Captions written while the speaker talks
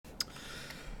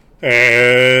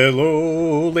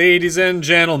Hello, ladies and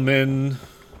gentlemen.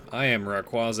 I am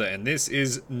Rawrquaza, and this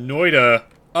is Noita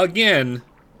again.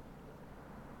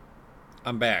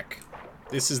 I'm back.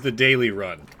 This is the daily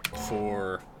run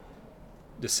for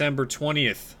December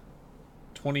 20th,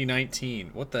 2019.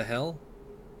 What the hell?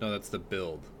 No, that's the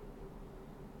build.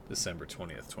 December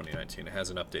 20th, 2019. It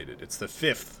hasn't updated. It's the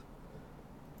 5th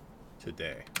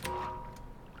today.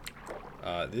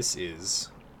 This is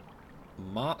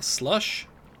slush.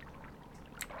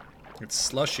 It's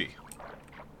slushy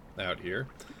out here.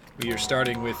 We are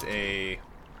starting with a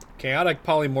chaotic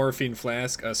polymorphine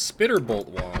flask, a spitter bolt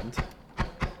wand.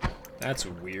 That's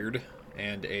weird.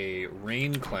 And a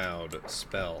rain cloud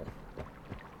spell.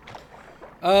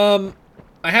 I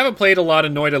haven't played a lot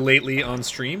of Noita lately on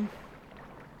stream.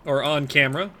 Or on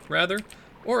camera, rather.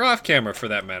 Or off camera, for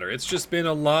that matter. It's just been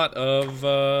a lot of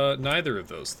neither of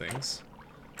those things.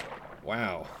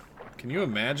 Wow. Can you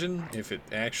imagine if it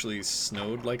actually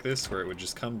snowed like this, where it would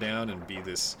just come down and be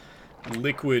this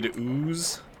liquid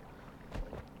ooze?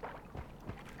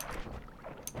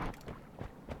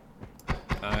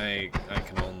 I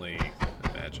can only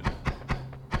imagine.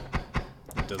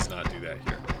 It does not do that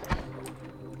here.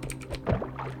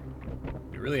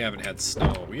 We really haven't had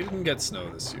snow. We didn't get snow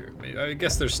this year. I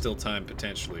guess there's still time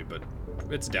potentially, but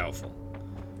it's doubtful.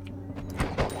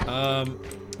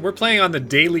 We're playing on the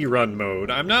daily run mode.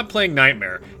 I'm not playing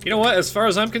Nightmare. You know what? As far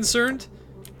as I'm concerned,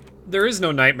 there is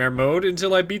no Nightmare mode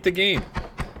until I beat the game.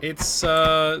 It's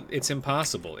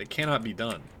impossible. It cannot be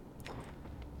done.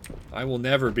 I will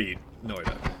never beat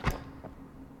Noita.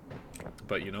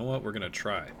 But you know what? We're gonna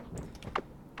try.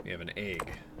 We have an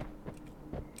egg.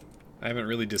 I haven't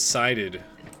really decided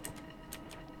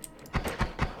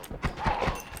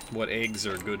what eggs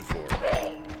are good for.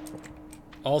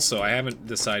 Also, I haven't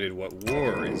decided what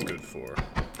war is good for.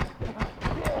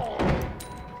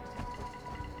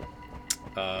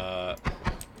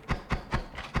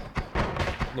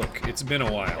 Look, it's been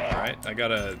a while, alright? I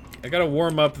gotta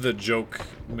warm up the joke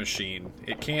machine.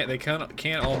 They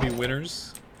can't all be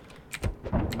winners.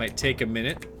 It might take a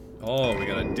minute. Oh, we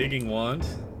got a digging wand.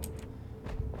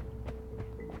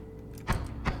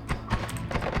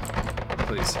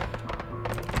 Please.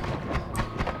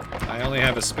 I only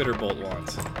have a spitter bolt wand.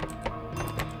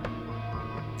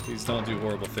 Please don't do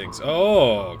horrible things.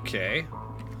 Oh, okay.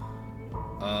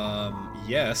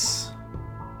 Yes.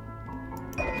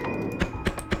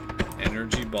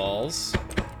 Energy balls.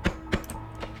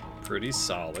 Pretty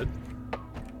solid.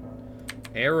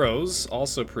 Arrows,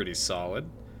 also pretty solid.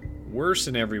 Worse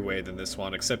in every way than this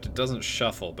one, except it doesn't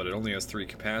shuffle, but it only has 3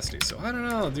 capacity, so I don't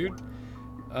know, dude.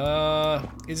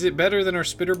 Is it better than our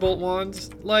spitter bolt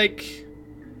wand? Like,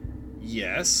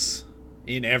 yes.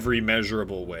 In every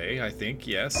measurable way, I think,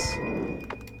 yes.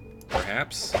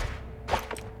 Perhaps.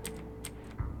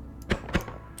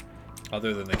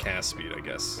 Other than the cast speed, I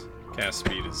guess. Cast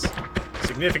speed is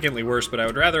significantly worse, but I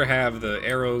would rather have the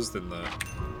arrows than the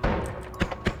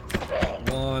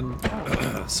wand.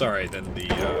 Sorry, than the,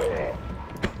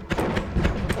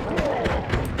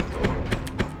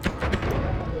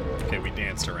 Okay, we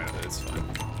danced around it, it's fine.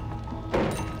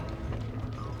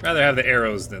 Rather have the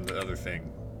arrows than the other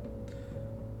thing.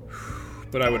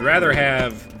 But I would rather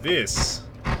have this.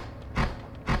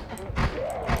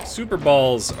 Super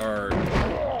balls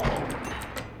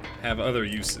have other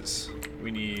uses.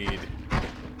 We need...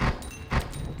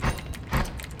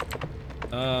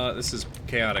 this is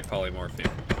chaotic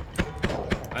polymorphine.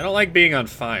 I don't like being on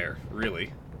fire,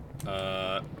 really.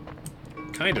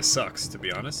 Kinda sucks, to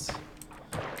be honest.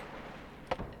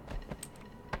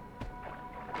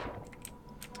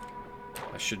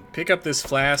 I should pick up this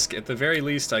flask. At the very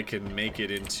least, I can make it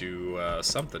into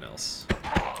something else.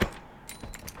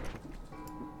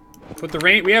 Put the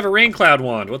rain... We have a rain cloud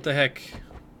wand. What the heck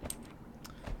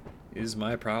is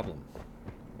my problem?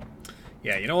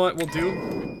 Yeah, you know what we'll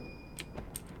do?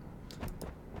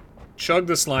 Chug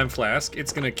the slime flask.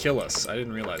 It's gonna kill us. I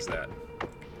didn't realize that.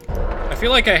 I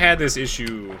feel like I had this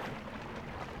issue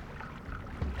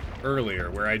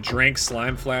earlier, where I drank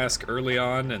slime flask early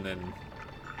on, and then...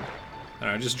 I don't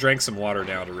know, I just drank some water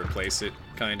down to replace it,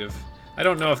 kind of. I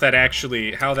don't know if that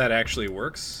actually... how that actually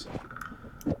works.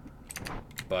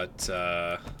 But,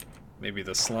 maybe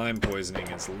the slime poisoning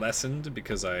is lessened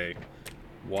because I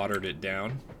watered it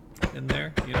down in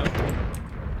there, you know?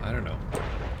 I don't know.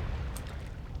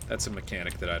 That's a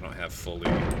mechanic that I don't have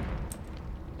fully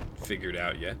figured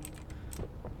out yet.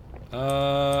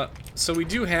 So we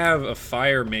do have a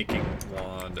fire-making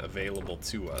wand available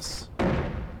to us,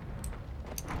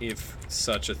 if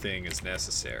such a thing is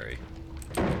necessary.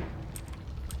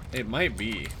 It might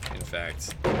be, in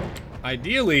fact.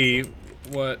 Ideally,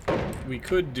 what we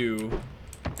could do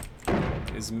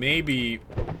is maybe...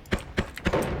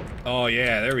 Oh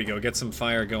yeah, there we go. Get some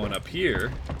fire going up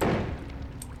here.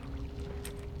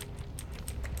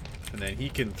 And then he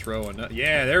can throw another...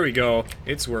 Yeah, there we go.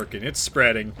 It's working. It's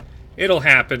spreading. It'll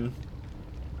happen.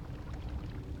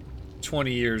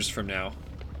 20 years from now.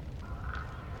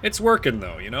 It's working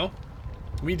though, you know?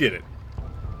 We did it.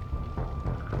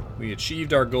 We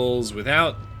achieved our goals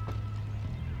without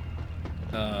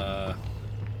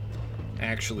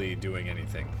actually doing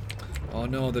anything. Oh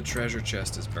no, the treasure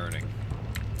chest is burning.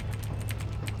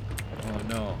 Oh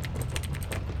no.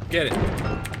 Get it.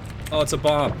 Oh, it's a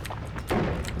bomb.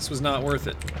 This was not worth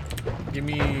it. Give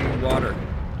me water.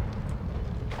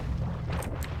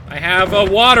 I have a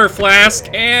water flask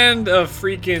and a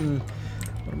freaking...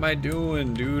 What am I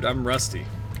doing, dude? I'm Rusty.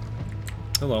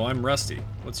 Hello, I'm Rusty.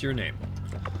 What's your name?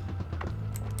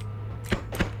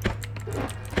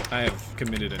 I have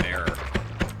committed an error.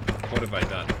 What have I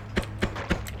done?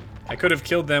 I could have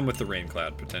killed them with the rain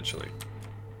cloud, potentially.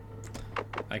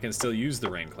 I can still use the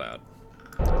rain cloud.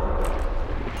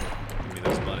 Give me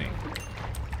those money.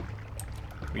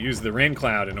 We use the rain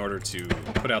cloud in order to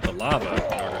put out the lava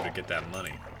in order to get that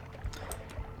money.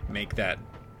 Make that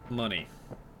money.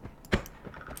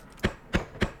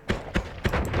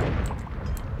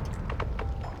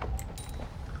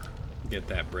 Get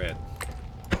that bread.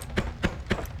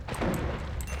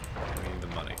 Give me the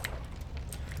money.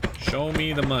 Show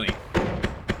me the money.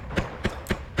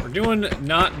 We're doing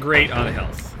not great on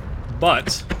health,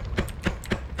 but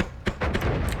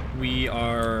we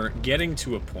are getting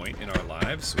to a point in our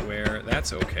lives where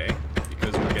that's okay,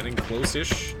 because we're getting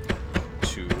close-ish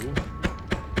to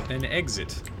an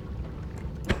exit,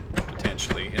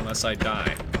 potentially, unless I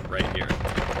die right here,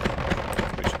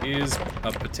 which is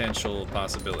a potential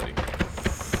possibility.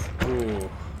 Ooh.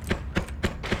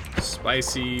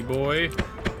 Spicy boy.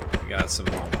 We got some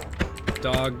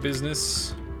dog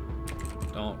business.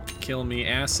 Don't kill me,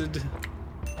 acid.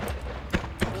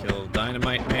 Kill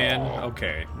Dynamite Man.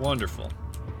 Okay, wonderful.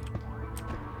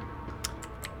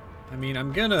 I mean,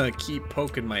 I'm gonna keep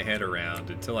poking my head around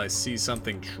until I see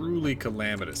something truly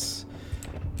calamitous.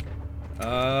 We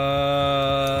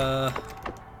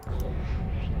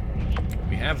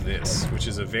have this, which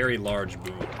is a very large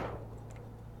boon.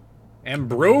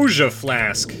 Ambrosia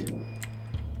flask.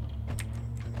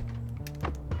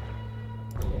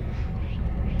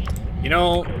 You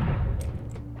know,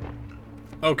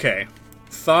 okay.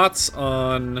 Thoughts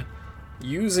on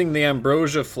using the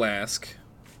ambrosia flask.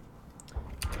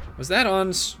 Was that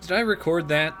on? Did I record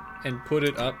that and put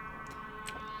it up?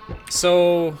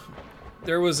 So,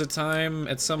 there was a time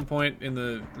at some point in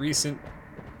the recent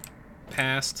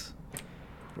past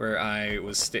where I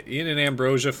was in an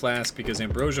ambrosia flask, because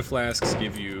ambrosia flasks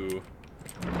give you...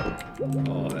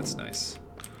 Oh, that's nice.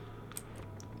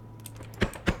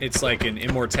 It's like an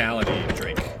immortality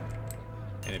drink.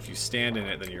 And if you stand in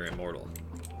it, then you're immortal.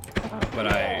 But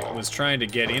I was trying to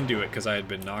get into it because I had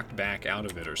been knocked back out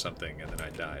of it or something, and then I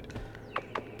died.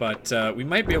 But we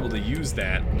might be able to use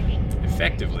that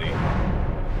effectively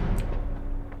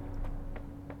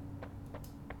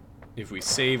if we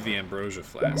save the ambrosia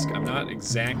flask. I'm not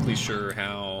exactly sure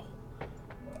how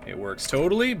it works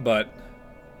totally, but...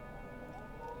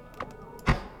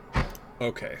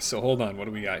 Okay, so hold on, what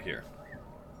do we got here?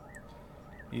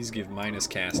 These give minus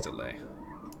cast delay.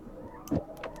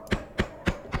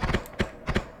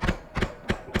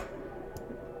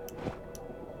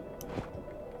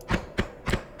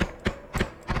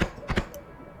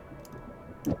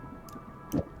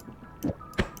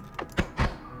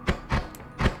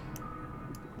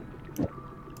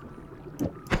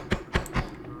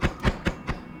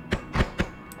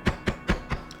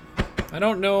 I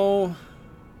don't know.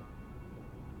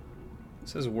 It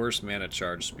says worst mana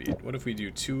charge speed. What if we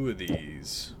do 2 of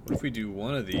these? What if we do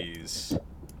 1 of these?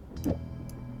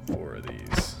 4 of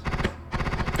these.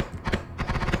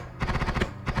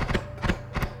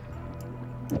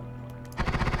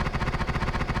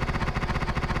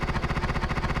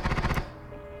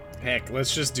 Heck,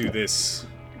 let's just do this.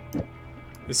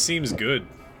 This seems good.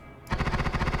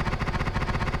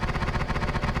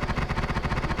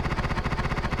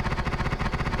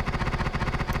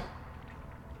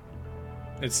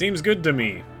 It seems good to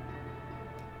me.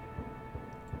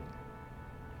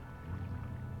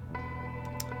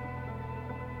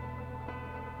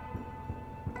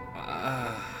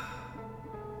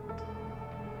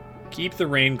 Keep the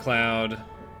rain cloud.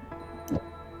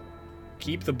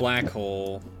 Keep the black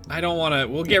hole. I don't want to...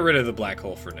 We'll get rid of the black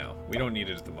hole for now. We don't need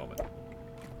it at the moment.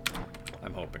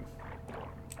 I'm hoping.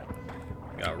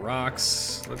 We got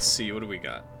rocks. Let's see. What do we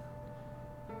got?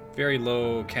 Very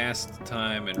low cast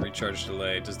time and recharge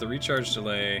delay. Does the recharge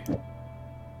delay...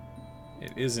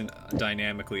 It isn't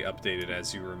dynamically updated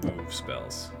as you remove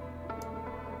spells.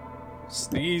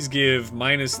 So these give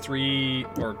 -3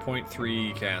 or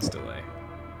 0.3 cast delay.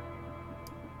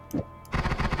 So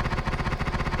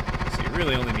you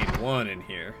really only need one in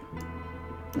here.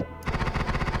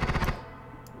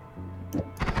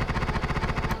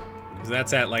 Because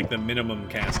that's at like the minimum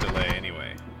cast delay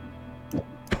anyway.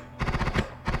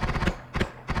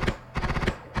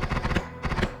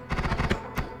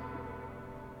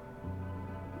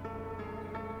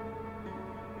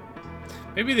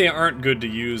 Maybe they aren't good to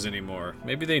use anymore.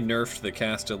 Maybe they nerfed the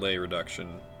cast delay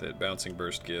reduction that Bouncing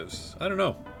Burst gives. I don't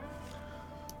know.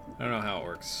 I don't know how it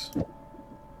works.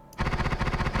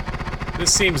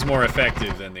 This seems more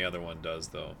effective than the other one does,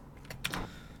 though.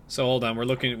 So hold on,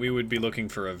 we would be looking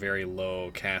for a very low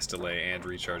cast delay and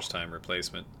recharge time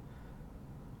replacement.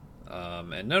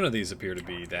 And none of these appear to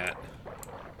be that.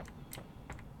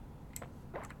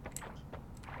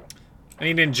 I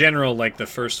mean, in general, like the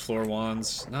first floor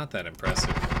wands, not that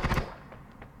impressive.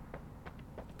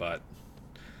 But,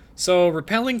 so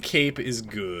Repelling Cape is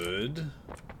good,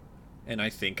 and I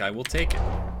think I will take it.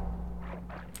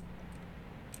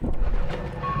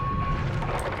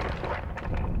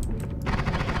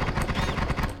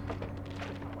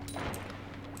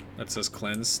 Lets us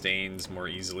cleanse stains more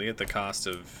easily at the cost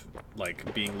of,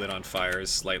 like, being lit on fire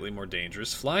is slightly more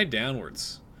dangerous. Fly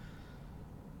downwards.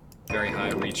 Very high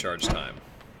recharge time.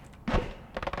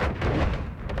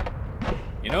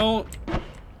 You know,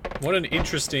 what an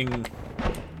interesting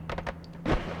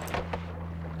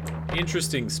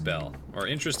spell, or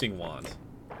interesting wand.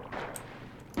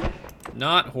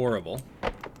 Not horrible.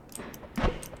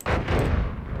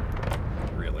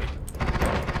 Really.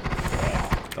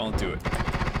 Don't do it.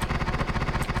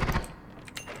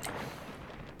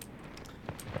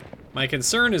 My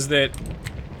concern is that...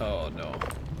 Oh, no.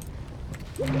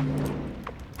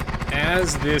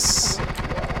 As this,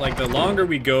 like, the longer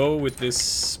we go with this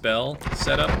spell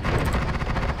setup,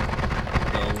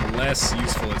 the less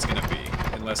useful it's gonna be,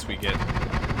 unless we get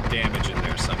damage in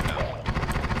there somehow.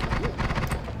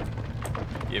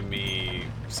 Give me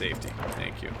safety,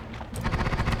 thank you.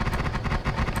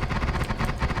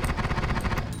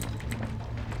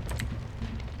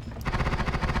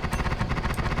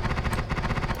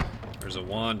 There's a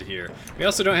wand here. We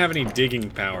also don't have any digging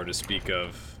power to speak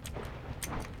of.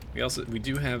 We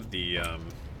do have the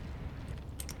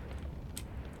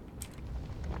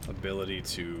ability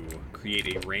to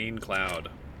create a rain cloud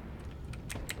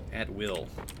at will.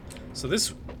 So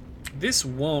this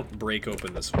won't break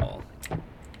open this wall.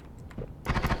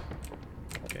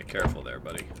 Okay, careful there,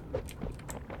 buddy.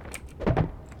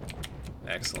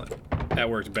 Excellent. That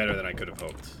worked better than I could have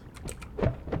hoped.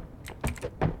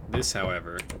 This,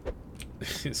 however,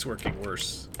 is working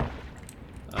worse.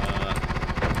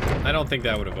 I don't think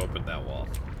that would have opened that wall.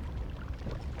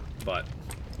 But,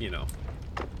 you know.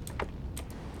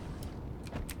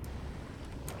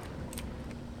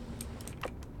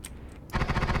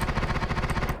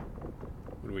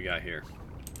 What do we got here?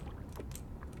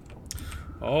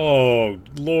 Oh,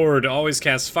 Lord. Always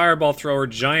cast Fireball Thrower,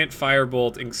 Giant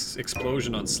Firebolt,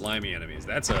 Explosion on slimy enemies.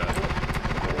 That's a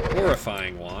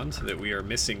horrifying wand that we are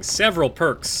missing several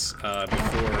perks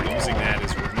before using that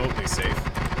is remotely safe.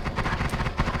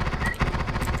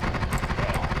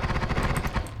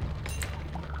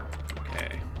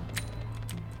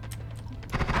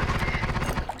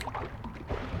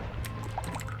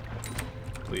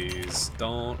 Please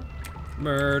don't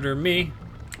murder me.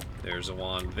 There's a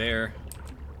wand there.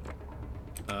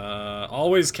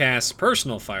 Always cast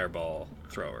Personal Fireball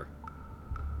Thrower.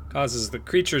 Causes the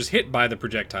creatures hit by the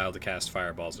projectile to cast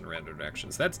fireballs in random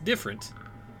directions. That's different.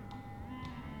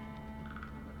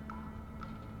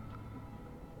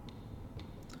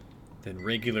 Than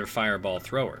regular Fireball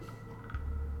Thrower.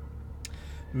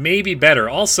 Maybe better.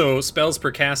 Also, spells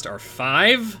per cast are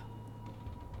 5.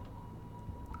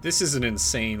 This is an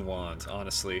insane wand,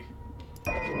 honestly.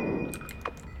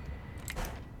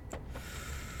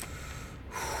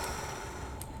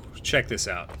 Check this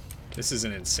out. This is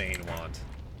an insane wand.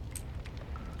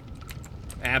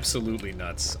 Absolutely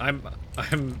nuts.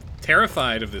 I'm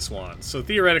terrified of this wand. So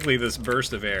theoretically, this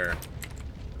burst of air,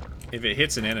 if it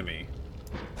hits an enemy,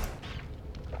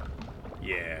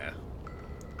 yeah,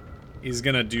 is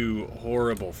gonna do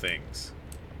horrible things.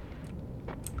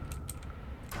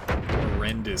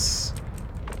 Horrendous,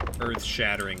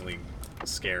 earth-shatteringly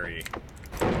scary.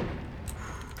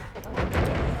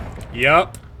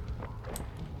 Yup.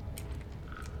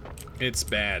 It's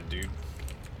bad, dude.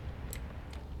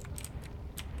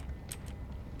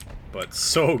 But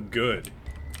so good.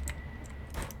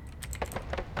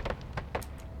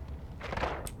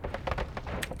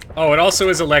 Oh, it also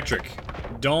is electric.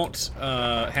 Don't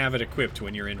have it equipped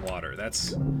when you're in water.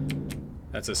 That's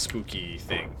a spooky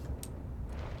thing.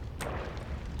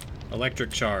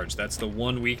 Electric charge. That's the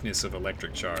one weakness of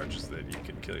electric charge, is that you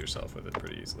can kill yourself with it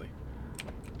pretty easily.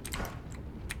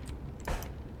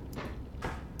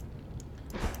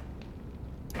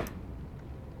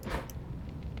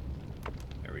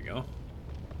 There we go.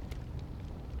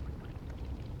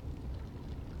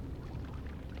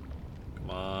 Come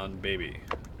on, baby.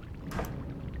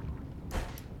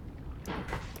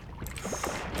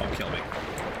 Don't kill me.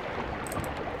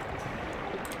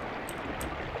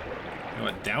 You know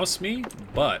what? Douse me,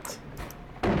 but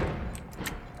I'm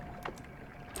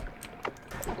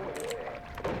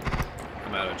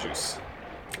out of juice.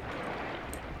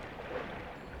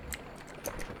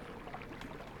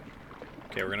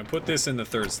 Okay, we're gonna put this in the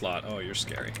third slot. Oh, you're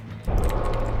scary. You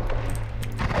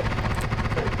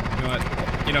know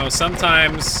what? You know,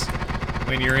 sometimes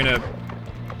when you're in a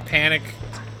panic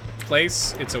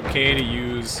place, it's okay to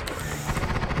use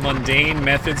mundane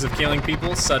methods of killing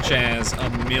people, such as a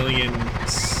million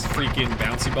freaking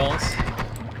bouncy balls,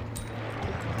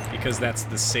 because that's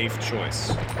the safe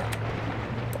choice.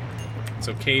 It's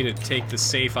okay to take the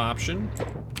safe option.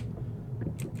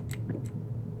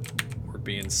 We're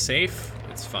being safe,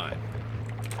 it's fine.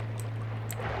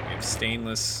 We have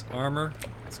stainless armor,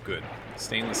 it's good.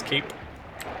 Stainless cape.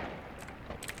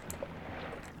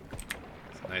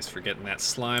 It's nice for getting that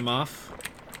slime off.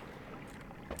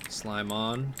 Slime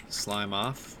on, slime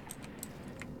off.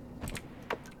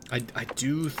 I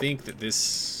do think that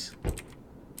this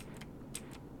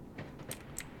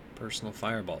personal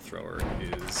fireball thrower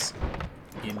is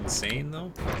insane,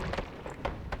 though.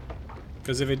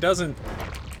 Because if it doesn't,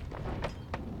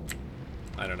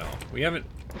 I don't know. We haven't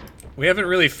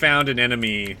really found an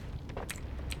enemy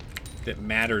that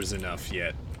matters enough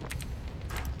yet.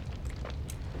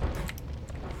 I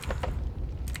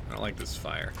don't like this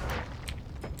fire.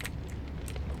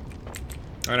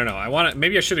 I don't know.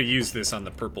 Maybe I should have used this on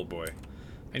the purple boy.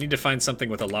 I need to find something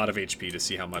with a lot of HP to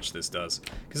see how much this does.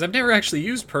 Because I've never actually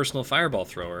used personal fireball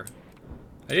thrower.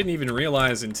 I didn't even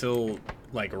realize until,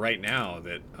 like, right now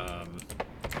that,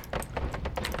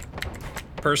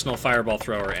 personal fireball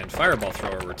thrower and fireball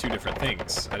thrower were two different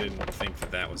things. I didn't think that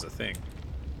that was a thing.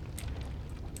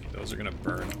 Those are gonna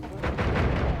burn.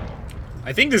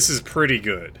 I think this is pretty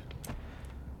good.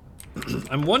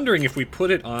 I'm wondering if we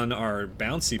put it on our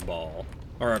bouncy ball,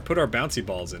 or put our bouncy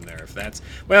balls in there, if that's...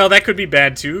 Well, that could be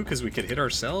bad too, because we could hit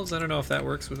ourselves. I don't know if that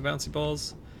works with bouncy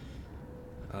balls.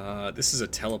 This is a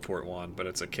teleport wand, but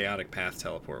it's a chaotic path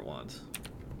teleport wand.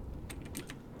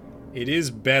 It is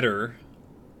better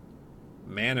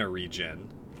mana regen.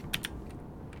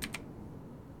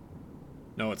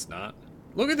 No, it's not.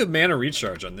 Look at the mana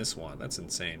recharge on this wand. That's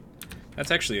insane. That's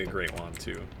actually a great wand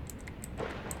too.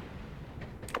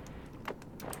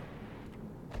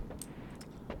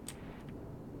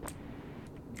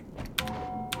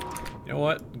 You know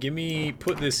what?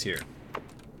 Put this here.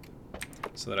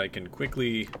 So that I can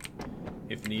quickly,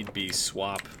 if need be,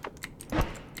 swap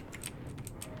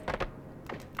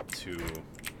to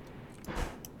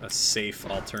a safe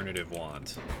alternative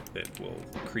wand that will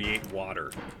create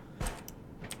water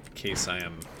in case I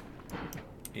am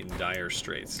in dire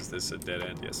straits. Is this a dead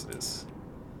end? Yes, it is.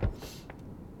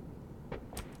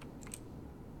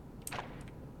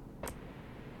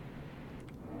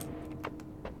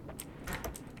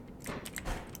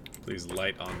 Please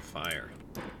light on fire.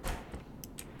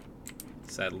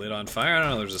 Is that lit on fire? I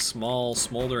don't know, there's a small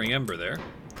smoldering ember there.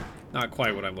 Not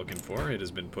quite what I'm looking for. It has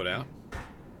been put out.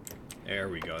 There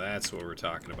we go. That's what we're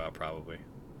talking about, probably.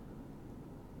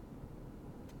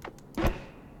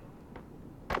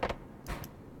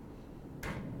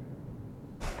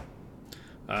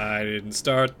 I didn't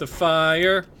start the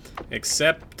fire,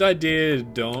 except I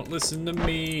did. Don't listen to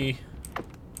me.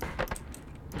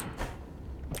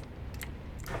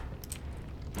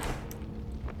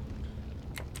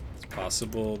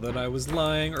 Possible that I was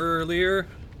lying earlier.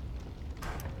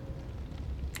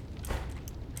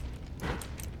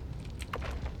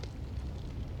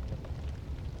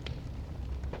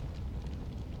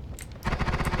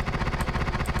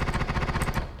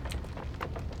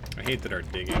 I hate that our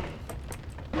digging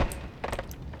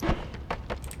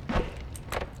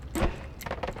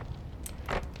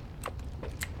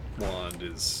wand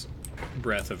is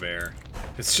breath of air.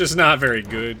 It's just not very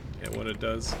good at what it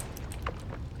does.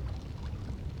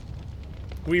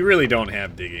 We really don't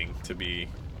have digging, to be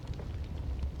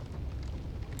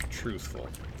truthful.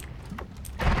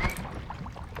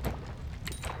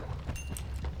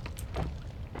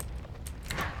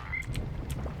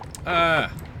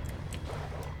 Ah!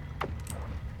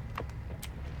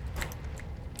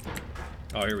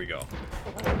 Oh, here we go.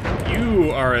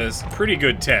 You are a pretty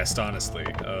good test, honestly,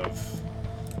 of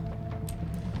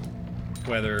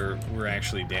whether we're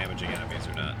actually damaging enemies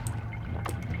or not.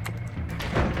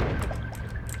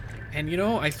 And you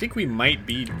know, I think we might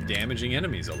be damaging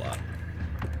enemies a lot.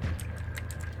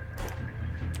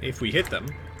 If we hit them.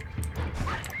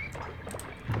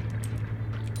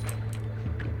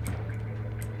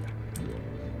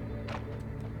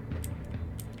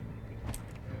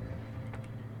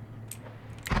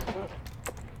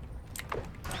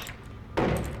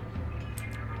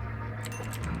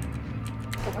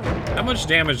 How much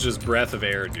damage does Breath of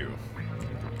Air do?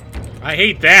 I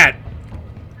hate that!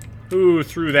 Who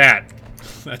threw that?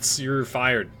 You're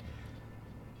fired.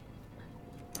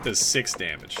 Does 6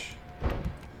 damage.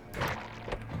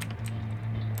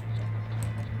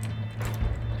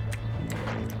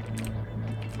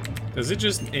 Does it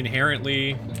just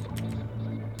inherently...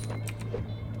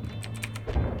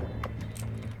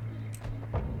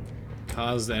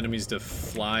 cause the enemies to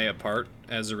fly apart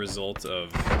as a result of...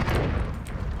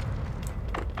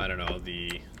 I don't know,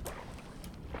 the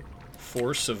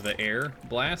force of the air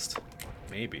blast?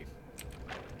 Maybe.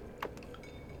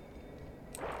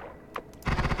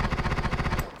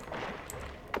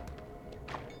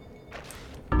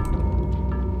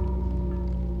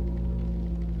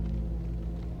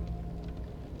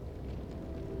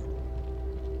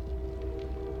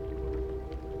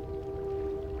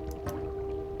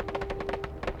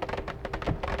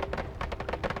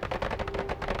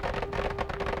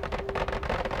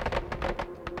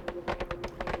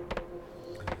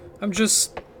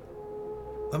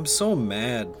 I'm so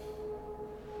mad.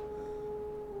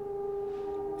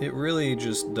 It really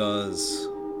just does.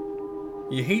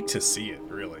 You hate to see it,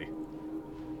 really.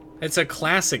 It's a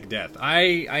classic death.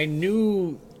 I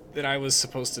knew that I was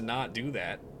supposed to not do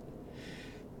that,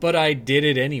 but I did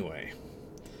it anyway.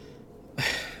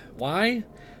 Why?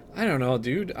 I don't know,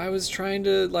 dude. I was trying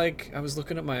to, I was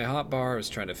looking at my hotbar. I was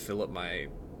trying to fill up my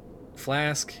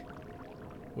flask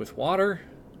with water.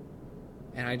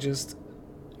 And I just,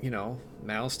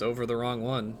 moused over the wrong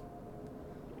one.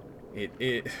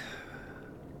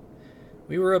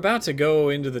 We were about to go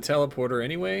into the teleporter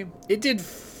anyway. It did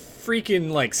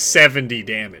freaking 70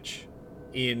 damage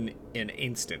in an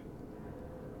instant.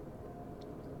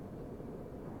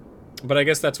 But I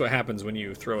guess that's what happens when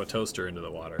you throw a toaster into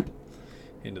the water.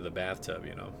 Into the bathtub,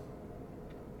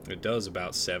 It does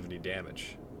about 70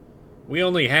 damage. We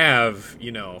only have,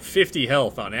 50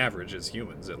 health on average as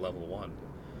humans at level 1.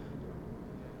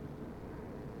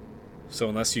 So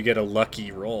unless you get a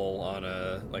lucky roll on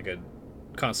a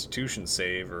constitution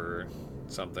save or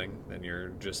something, then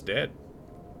you're just dead.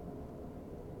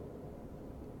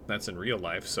 That's in real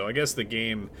life. So I guess the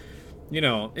game,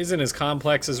 isn't as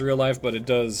complex as real life, but it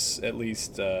does at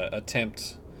least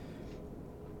attempt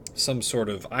some sort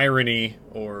of irony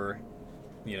or,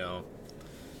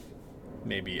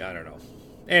 maybe, I don't know.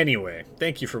 Anyway,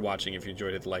 thank you for watching. If you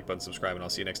enjoyed, hit the like button, subscribe, and I'll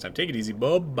see you next time. Take it easy.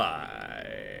 Bye-bye.